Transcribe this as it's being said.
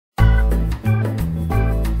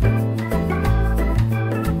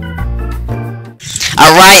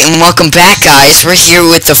Alright, and welcome back, guys. We're here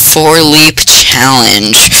with the 4-leap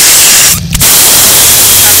challenge.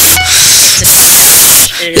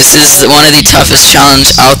 This is one of the toughest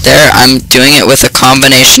challenges out there. I'm doing it with a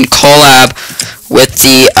combination collab with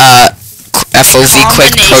the FOV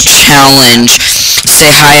Quick Pro Challenge. Say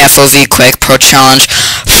hi, FOV Quick Pro Challenge.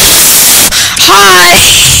 Hi!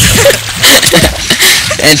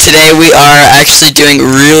 And today we are actually doing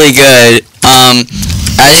really good.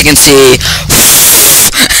 As you can see, we're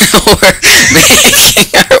making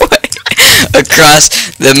our way across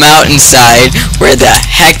the mountainside. Where the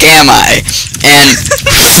heck am I? And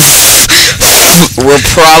we're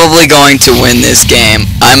probably going to win this game.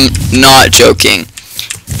 I'm not joking.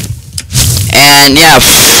 And yeah.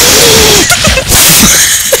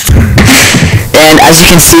 And as you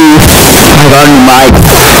can see, I got a mic.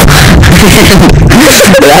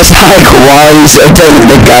 That's high quality, so it doesn't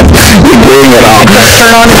pick up the doing it all.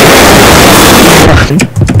 Turn on it.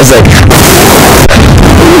 It's like.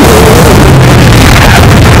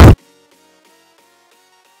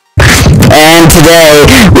 And today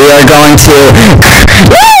we are going to.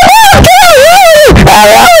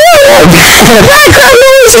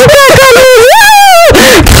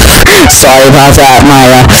 Sorry about that, my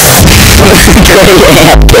great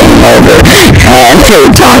aunt came over and they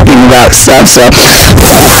were talking about stuff, so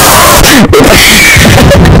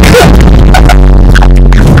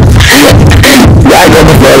back on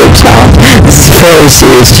the photo challenge. This is a very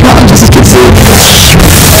serious challenge, as you can see.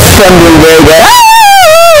 I'm doing very good.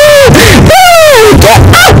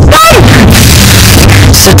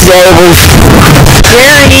 So today we're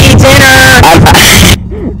eating dinner.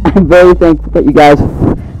 I'm very thankful that you guys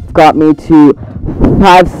got me to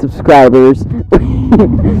 5 subscribers.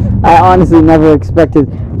 I honestly never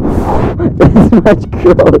expected this much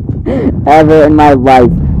growth ever in my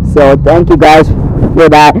life. So thank you guys for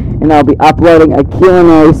that, and I'll be uploading a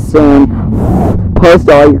Q&A soon. Post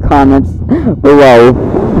all your comments below,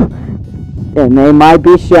 and they might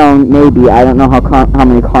be shown. Maybe, I don't know how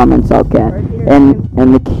many comments I'll get in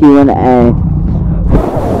the Q&A.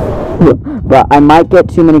 But I might get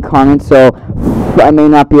too many comments, so I may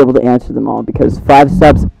not be able to answer them all, because 5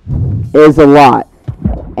 subs is a lot.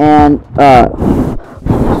 And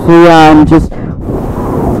I'm just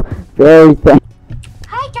very thankful.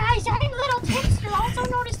 Hi guys, I'm Little Tipster, also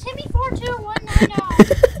known as Timmy42190.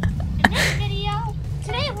 In this video,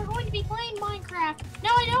 today we're going to be playing Minecraft.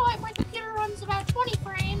 Now I know my computer runs about 20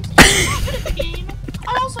 frames, and I'm not good at the game.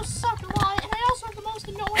 I also suck a lot, and I also have the most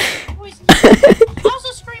annoying voice in the world. I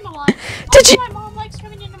also scream a lot. Also, my mom likes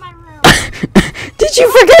coming into my room. Did you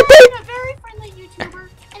forget that? I'm a very friendly YouTuber,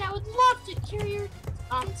 and I would love to hear your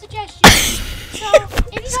suggestions. So,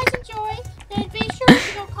 if you guys enjoy, then be sure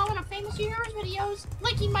to go comment on famous YouTubers videos,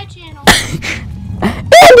 linking my channel.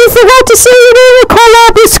 And you forgot to say your name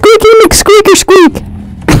collab with Squeaky McSqueaker Squeak.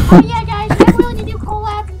 Oh yeah, guys, I'm willing to do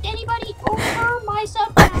collabs with anybody over my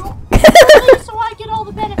sub count, so I get all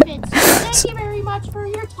the benefits. Thank you very much for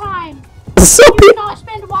your time. So you did not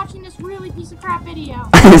spend watching this really piece of crap video.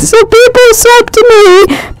 So people sub to me,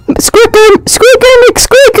 Squeaker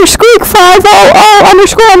McSqueaker Squeak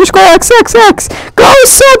 500__XXX. Go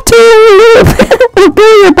sub to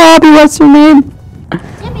Billy Bobby. What's your name?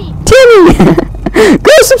 Timmy.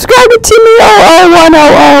 Go subscribe to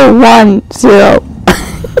Timmy0010010.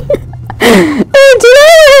 And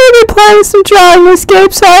today we're going to be playing some Drawing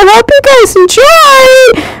Escape, so I hope you guys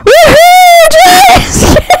enjoy. Woohoo! Drawing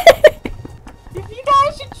Escape! If you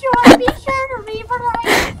guys enjoy, be sure to leave a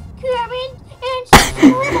like, comment, and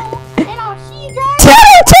subscribe, and I'll see you guys.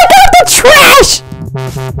 Timmy, take out the trash!